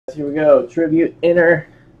Here we go. Tribute inner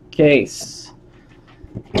case.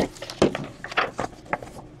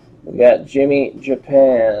 We got Jimmy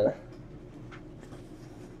Japan.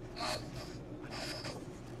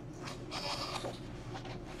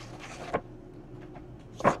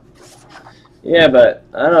 Yeah, but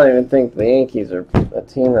I don't even think the Yankees are a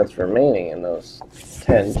team that's remaining in those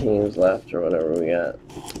 10 teams left or whatever we got.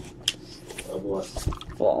 Of what?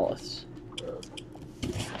 Flawless.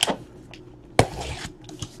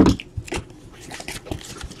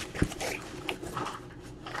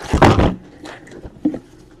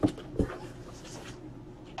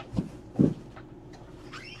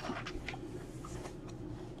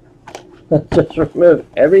 Just remove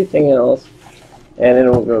everything else and it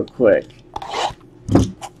will go quick.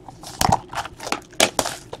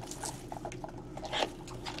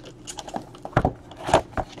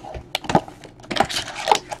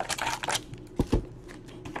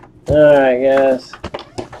 Alright guys,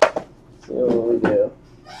 let's see what we do.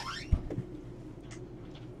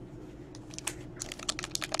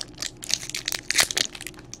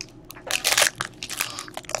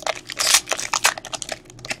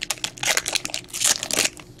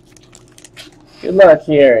 Good luck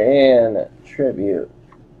here in tribute.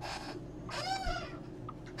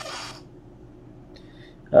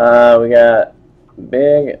 We got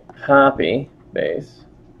Big Hoppy base.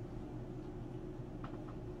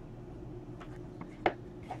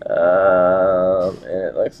 And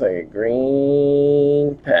it looks like a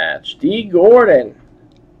green patch. D. Gordon.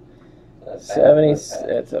 70.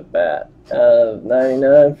 It's a bat.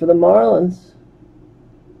 99 for the Marlins.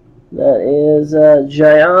 That is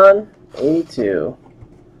Jayon. 82.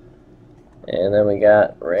 And then we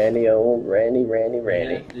got Randy, old Randy.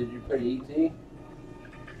 Yeah, did you put ET?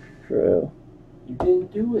 True. You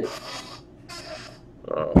didn't do it.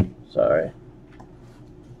 Oh, sorry.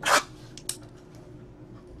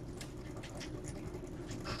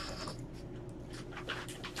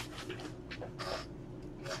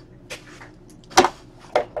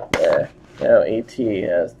 There. Now ET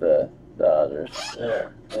has the Dodgers.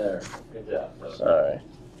 There. Good job. Sorry.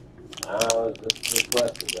 I was just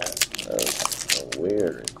requested that. That was a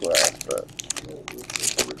weird request, but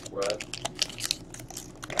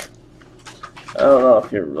I don't know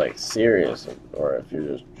if you're like serious or if you're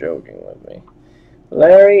just joking with me.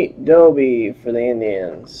 Larry Doby for the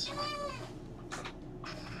Indians.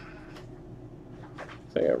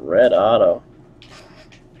 It's like a red auto.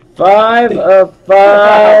 5 of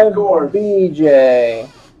 5 BJ.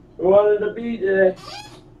 Who wanted a BJ?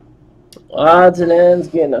 Odds and ends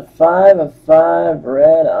getting a 5 of 5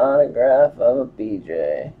 red autograph of a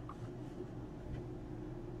BJ.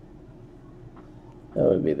 That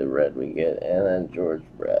would be the red we get. And then George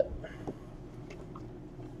Brett.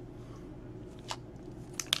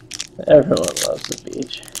 Everyone loves the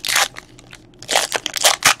beach.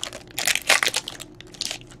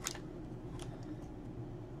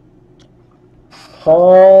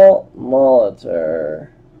 Paul Molitor.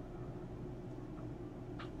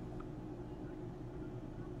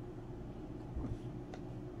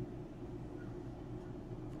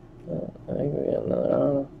 I think we got another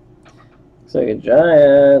auto. Looks like a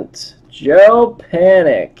giant. Joe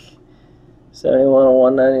Panic. 71 of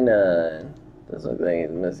 199. Doesn't look like he's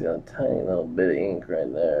missing a tiny little bit of ink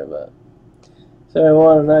right there, but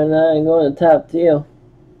 71 of 99 going to top teal.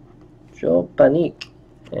 Joe Panic.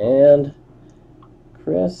 And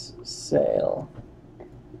Chris Sale.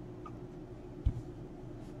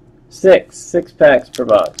 6 packs per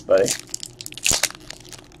box, buddy.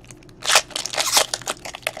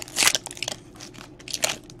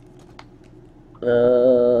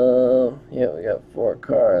 Yeah, we got 4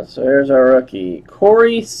 cards. So here's our rookie,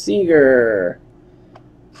 Corey Seager.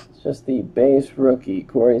 It's just the base rookie,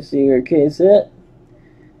 Corey Seager case hit.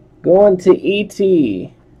 Going to ET.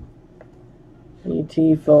 ET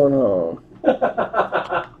phone home.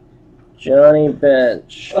 Johnny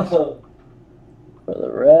Bench for the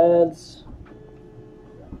Reds.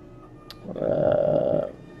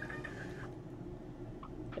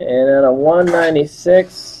 And at a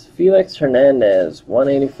 196. Felix Hernandez,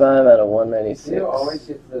 185 out of 196. You always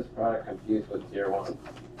get this product confused with tier 1.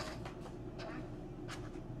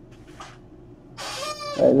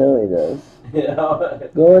 I know he does. You know?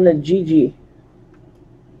 Going to Gigi.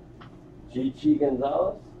 Gigi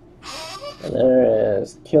Gonzalez? And there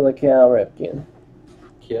is Killer Cal Ripken.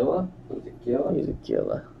 Killer? Who's a killer? He's a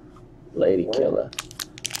killer. Lady killer.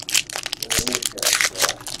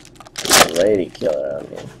 He's a lady killer, I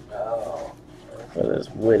mean. Oh. With his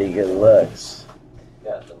witty good looks.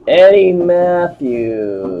 Eddie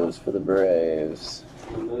Matthews for the Braves.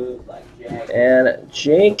 Like and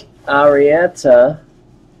Jake Arrieta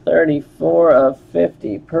 34 of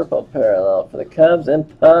 50. Purple parallel for the Cubs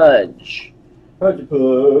and Pudge.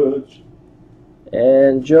 Pudge.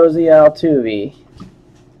 And Josie Altuve.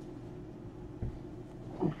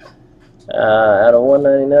 Out of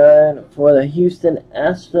 199 for the Houston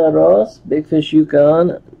Astros. Big Fish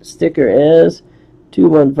Yukon. Sticker is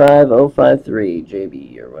 215053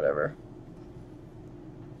 JB or whatever.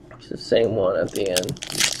 It's the same one at the end.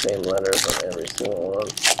 Same letters on every single one.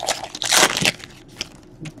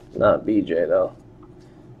 Not BJ though.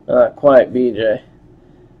 Not quite BJ.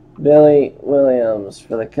 Billy Williams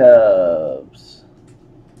for the Cubs.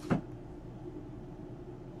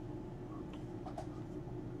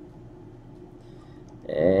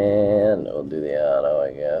 And we'll do the auto,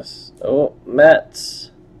 I guess. Oh,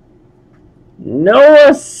 Mets. Noah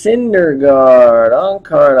Syndergaard on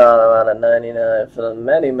card auto out of 99 for the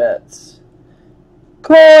Mets.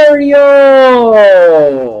 Corio!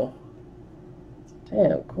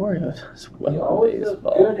 Damn, Corio does well He always in does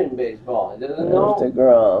baseball. good in baseball. He doesn't know.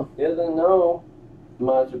 DeGrom. He doesn't know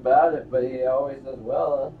much about it, but he always does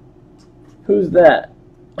well. Who's that?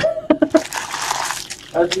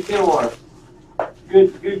 How's your kid one?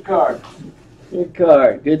 Good card. Good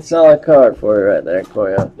card. Good solid card for you right there,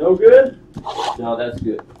 Corio. No good? No, that's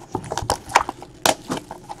good.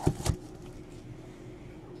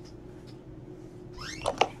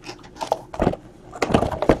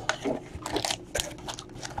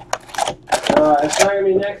 It's not gonna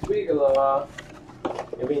be next week, although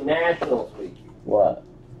it'll be Nationals week. What?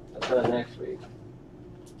 That's not next week.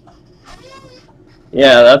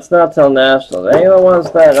 Yeah, that's not till Nationals. Any of the ones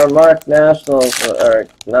that are marked Nationals are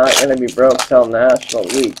not going to be broke till National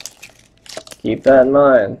Week. Keep that in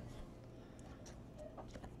mind.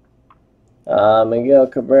 Miguel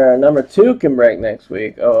Cabrera, number 2 can break next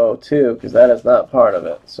week. 002, because that is not part of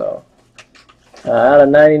it. So, out of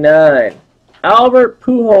 99, Albert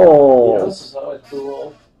Pujols. Yes, it's always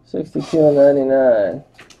cool. 62 and 99.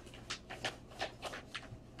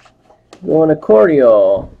 Going to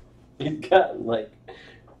Cordial. He's gotten like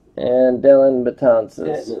And Dylan 10 of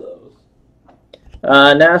Betances. those.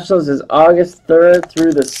 Nationals is August 3rd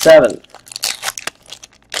through the 7th.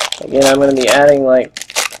 Again, I'm going to be adding like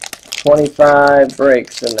 25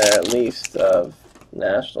 breaks in there at least of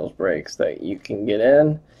Nationals breaks that you can get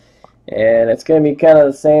in. And it's going to be kind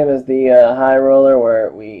of the same as the high roller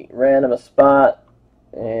where we random a spot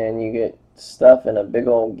and you get stuff in a big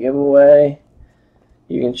old giveaway.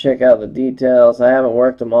 You can check out the details. I haven't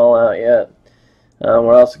worked them all out yet.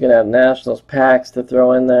 We're also going to have Nationals packs to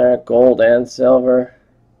throw in there, gold and silver.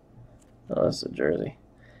 Oh, that's a jersey.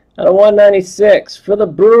 Out of 196 for the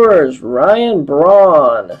Brewers, Ryan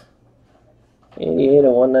Braun. 88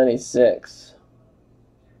 of 196.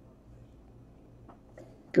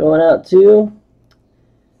 Going out to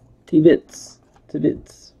T-Bits. And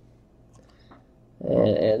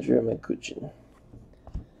Andrew McCutcheon.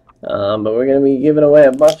 But we're going to be giving away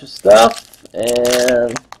a bunch of stuff,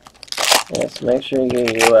 and yes, make sure you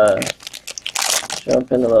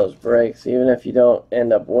jump into those breaks. Even if you don't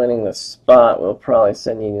end up winning the spot, we'll probably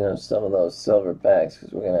send you, some of those silver packs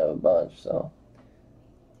because we're going to have a bunch. So,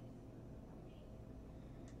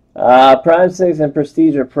 Prime 6 and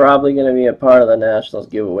Prestige are probably going to be a part of the Nationals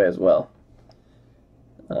giveaway as well.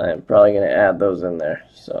 I'm probably going to add those in there.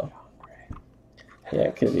 So, yeah,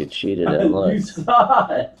 because you cheated and You looked. saw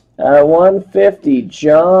it. 150,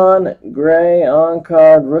 John Gray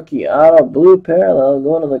on-card rookie auto blue parallel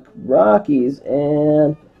going to the Rockies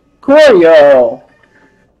and Corio.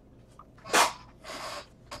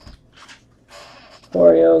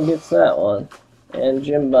 Corio gets that one. And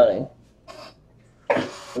Jim Bunning.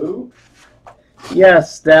 Who?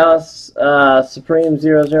 Yes, Dallas Supreme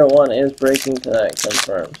 001 is breaking tonight,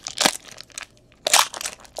 confirmed.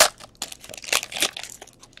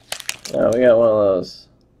 Oh, we got one of those.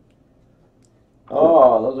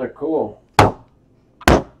 Oh, those are cool.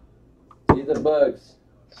 These are bugs.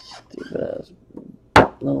 Stupid ass.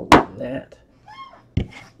 No, that.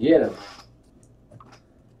 Get them.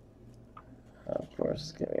 Of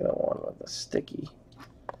course, give me the one with the sticky.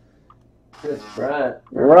 Chris Bryant.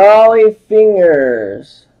 Raleigh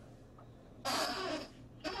Fingers.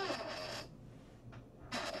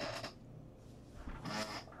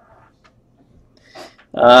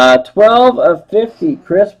 Uh, 12 of 50,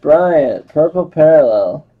 Chris Bryant, purple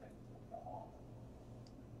parallel.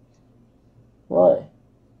 Why?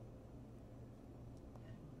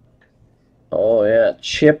 Oh yeah,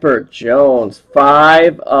 Chipper Jones,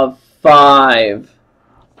 5 of 5.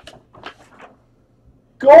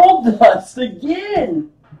 Gold Dust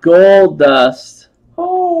again. Gold Dust.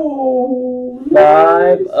 Oh,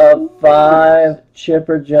 5 of 5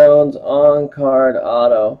 Chipper Jones on card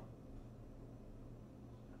auto.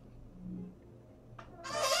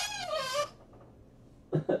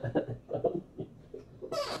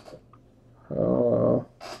 Oh,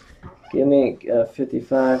 give me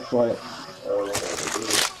 55 point.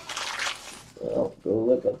 Well, go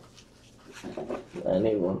looking. I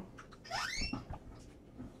need one.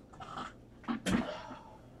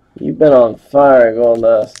 You've been on fire, Gold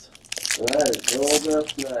Dust. That is Gold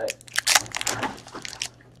Dust night.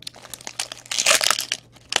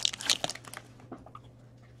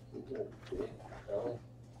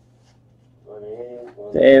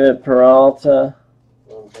 David Peralta.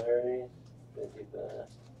 130, 55.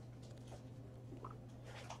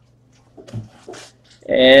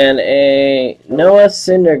 And a Noah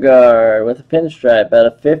Syndergaard with a pinstripe out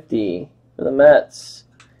of 50 for the Mets.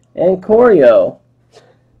 And Corio.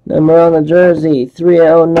 Number on the jersey,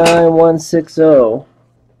 309160.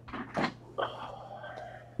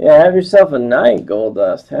 Yeah, have yourself a night, Gold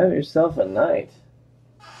Dust. Have yourself a night.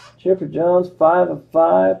 Chipper Jones, 5 of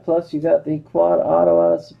 5, plus you got the quad auto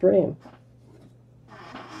out of Supreme.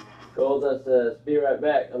 Gold Dust says, be right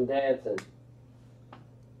back, I'm dancing.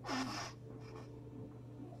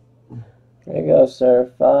 There you go,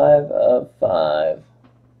 sir. 5 of 5.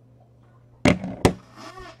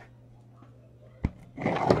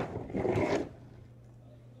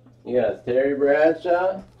 You got Terry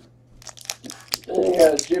Bradshaw, and you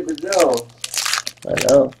got Chipper Jones. I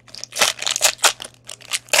know.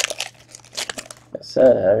 I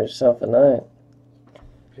said, have yourself a night.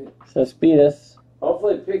 So, Speedus.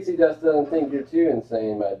 Hopefully Pixie Dust doesn't think you're too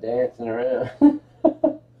insane by dancing around.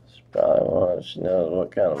 She probably won't. She knows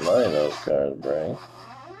what kind of money those cards bring.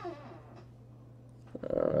 I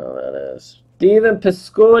don't know who that is. Steven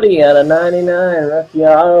Piscotty out of 99. Rookie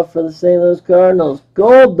auto for the St. Louis Cardinals.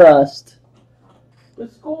 Gold Dust.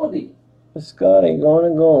 Piscotty. Piscotty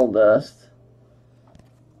going to Gold Dust.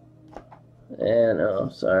 And, oh,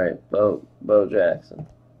 sorry, Bo Jackson.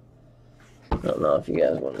 I don't know if you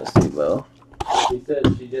guys want to see Bo. She said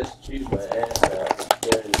she just chewed my ass out and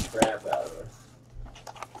scared the crap out of her.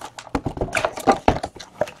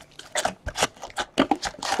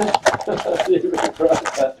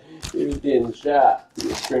 He was getting shot. He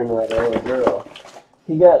was screaming like a little girl.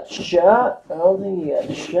 He got shot? I don't think he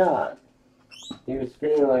got shot. He was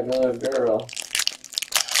screaming like a little girl.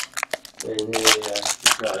 And he was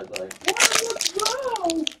like, what's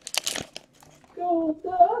wrong? Gold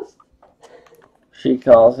Dust. She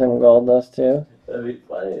calls him Gold Dust too. That'd be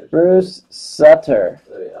funny. Bruce Sutter.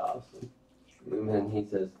 That'd be awesome. And then he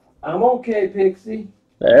says, I'm okay, Pixie.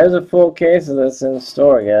 There's a full case of this in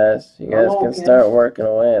store, guys. You guys can start working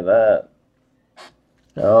away at that.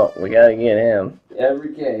 Oh, we gotta get him.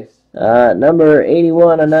 Every case. Number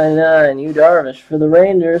 81 of 99, Yu Darvish for the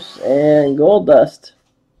Rangers, and Gold Dust.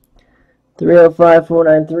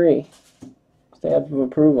 305493. Stamp of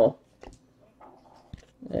approval.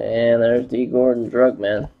 And there's D. Gordon, Drug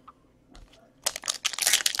Man.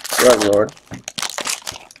 Drug Lord.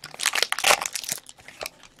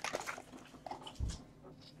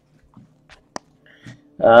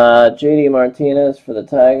 JD Martinez for the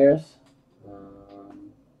Tigers.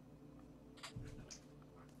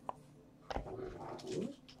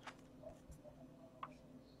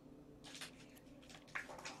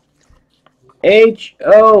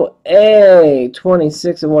 HOA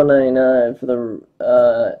 26 of 199 for the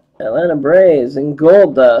Atlanta Braves, and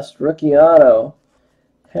Gold Dust rookie auto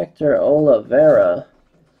Hector Oliveira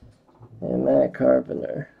and Matt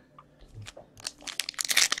Carpenter.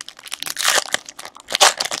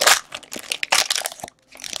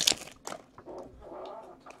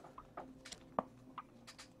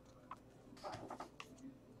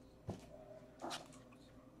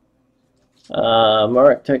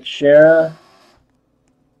 Mark Teixeira.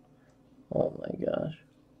 Oh my gosh.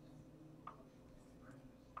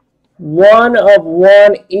 1 of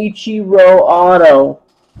 1 Ichiro auto.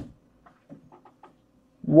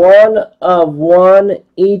 1 of 1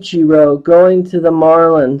 Ichiro going to the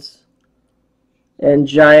Marlins. And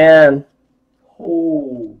Gianne.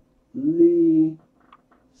 Holy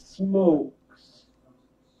smokes.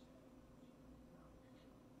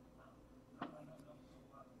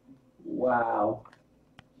 Wow.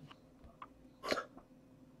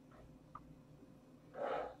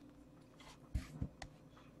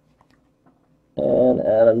 And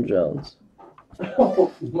Adam Jones.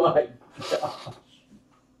 Oh my gosh.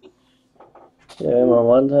 Do you have any more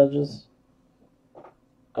one touches?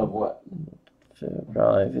 Of what?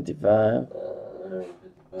 Probably 55.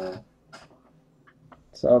 55.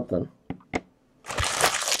 Something.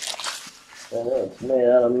 I know it's made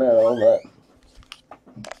out of metal, but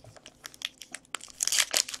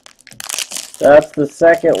that's the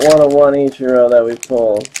second 101 Ichiro that we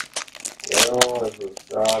pulled. The other one was the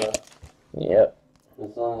Strata. Yep.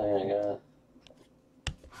 That's the only thing I got.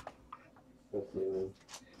 Let's see,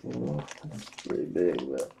 man. It's pretty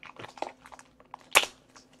big, but.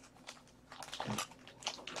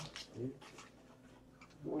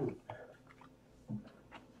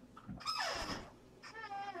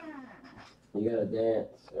 You gotta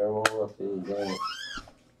dance. Everyone wants to dance.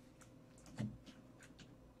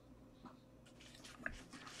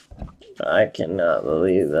 I cannot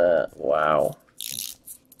believe that. Wow.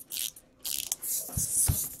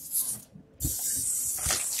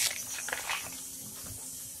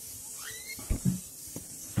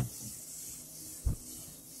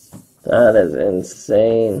 That is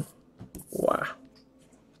insane. Wow.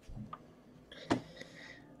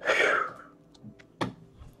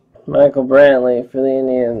 Michael Brantley for the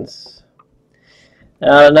Indians.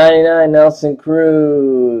 Out of 99, Nelson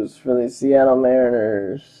Cruz for the Seattle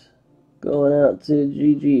Mariners. Going out to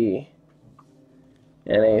GG.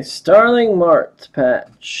 And a Starling Mart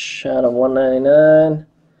patch out of 199.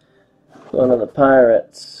 Going to the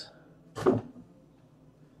Pirates.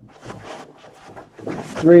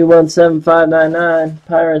 317599.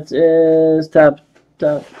 Pirates is top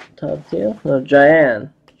tier. No,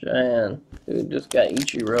 Giant. Who just got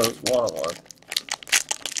Ichiro's 101.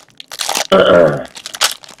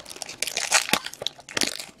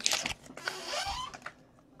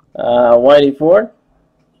 Whitey Ford.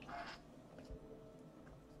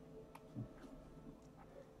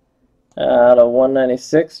 Out of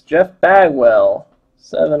 196, Jeff Bagwell.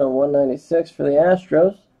 7 of 196 for the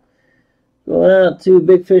Astros. Going out to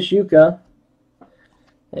Big Fish Yuka.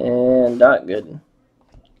 And Doc Gooden.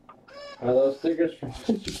 Are those stickers from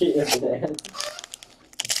Chiquita Banana?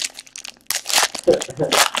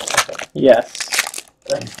 Yes.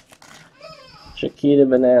 Chiquita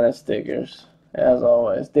Banana stickers. As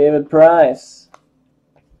always. David Price.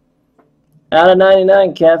 Out of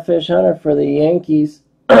 99, Catfish Hunter for the Yankees.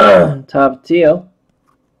 Tapatio.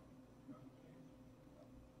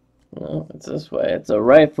 No, it's this way. It's a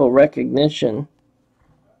rifle recognition.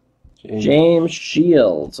 James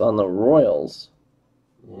Shields on the Royals.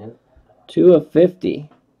 Yeah. 2 of 50.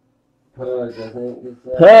 Pudge, I think it's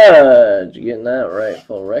that. Pudge getting that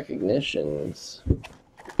rifle recognitions.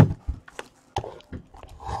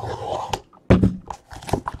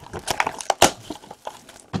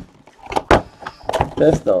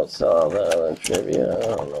 This don't sell that other trivia. I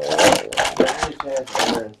don't know what. Every chance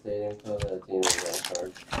ever in stadium so that team is that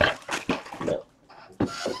card. No.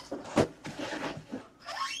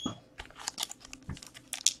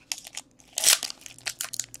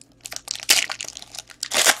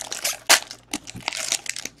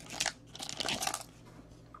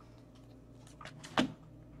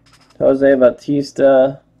 Jose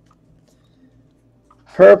Bautista.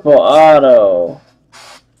 Purple auto.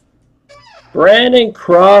 Brandon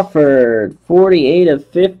Crawford, 48 of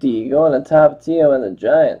 50, going to Tapatio and the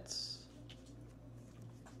Giants.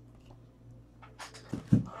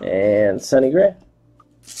 And Sonny Gray.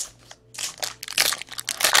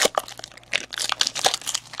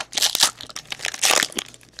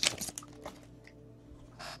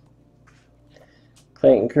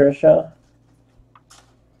 Clayton Kershaw.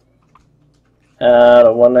 Out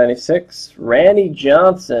of 196, Randy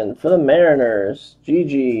Johnson for the Mariners.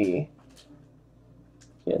 GG.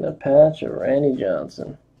 Getting a patch of Randy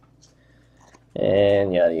Johnson.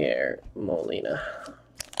 And Yadier Molina.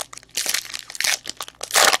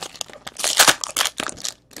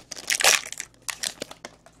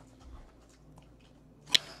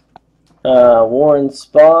 Warren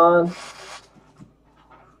Spahn.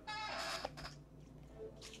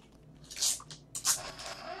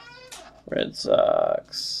 Red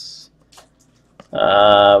Sox.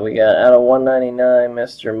 We got out of 199,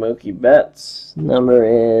 Mr. Mookie Betts. Number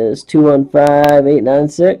is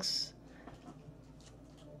 215896.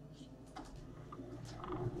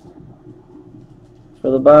 For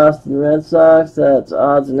the Boston Red Sox, that's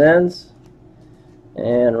odds and ends.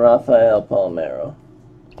 And Rafael Palmeiro.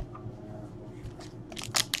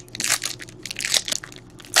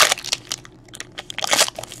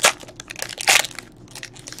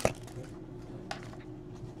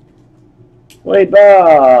 Wade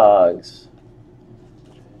Boggs.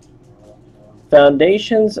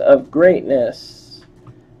 Foundations of Greatness.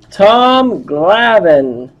 Tom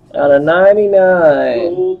Glavine out of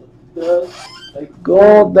 99.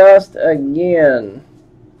 Gold Dust again.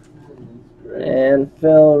 And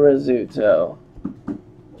Phil Rizzuto.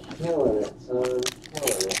 Killing it, son.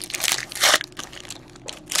 Killing it.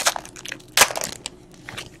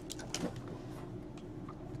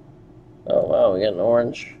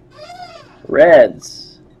 orange.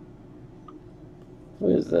 Reds.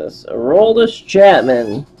 Who is this? Aroldis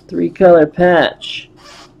Chapman. 3-color patch.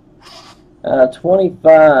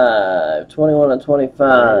 25. 21 and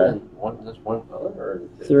 25. Just one color or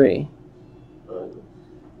 3.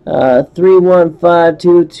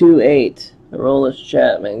 315228. Aroldis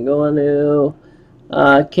Chapman. Going to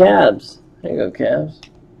Cavs. There you go, Cavs.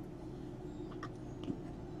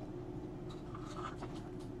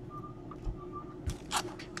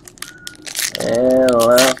 And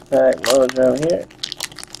last pack Mojo here.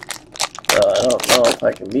 So I don't know if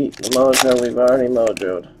I can beat the Mojo we've already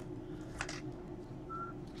Mojoed.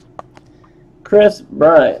 Chris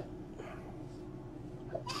Bryant.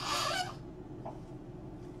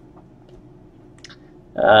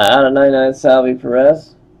 Out of 99, Salvi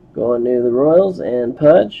Perez. Going to the Royals and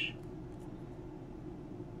Pudge.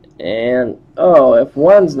 And, oh, if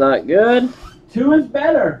one's not good, 2 is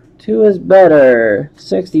better. 2 is better.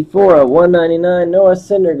 64 of 199. Noah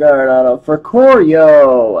Syndergaard auto for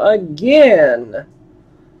Corio again.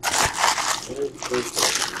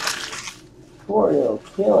 Corio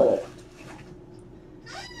killing it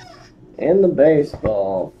in the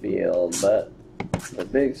baseball field, but the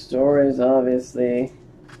big story is obviously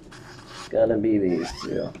gonna be these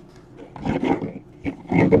two.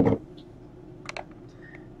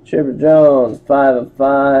 Chipper Jones, 5 of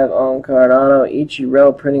 5 on card auto.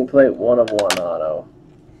 Ichiro printing plate, 1 of 1 auto.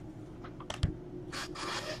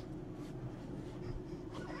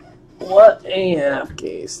 What a half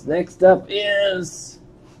case. Next up is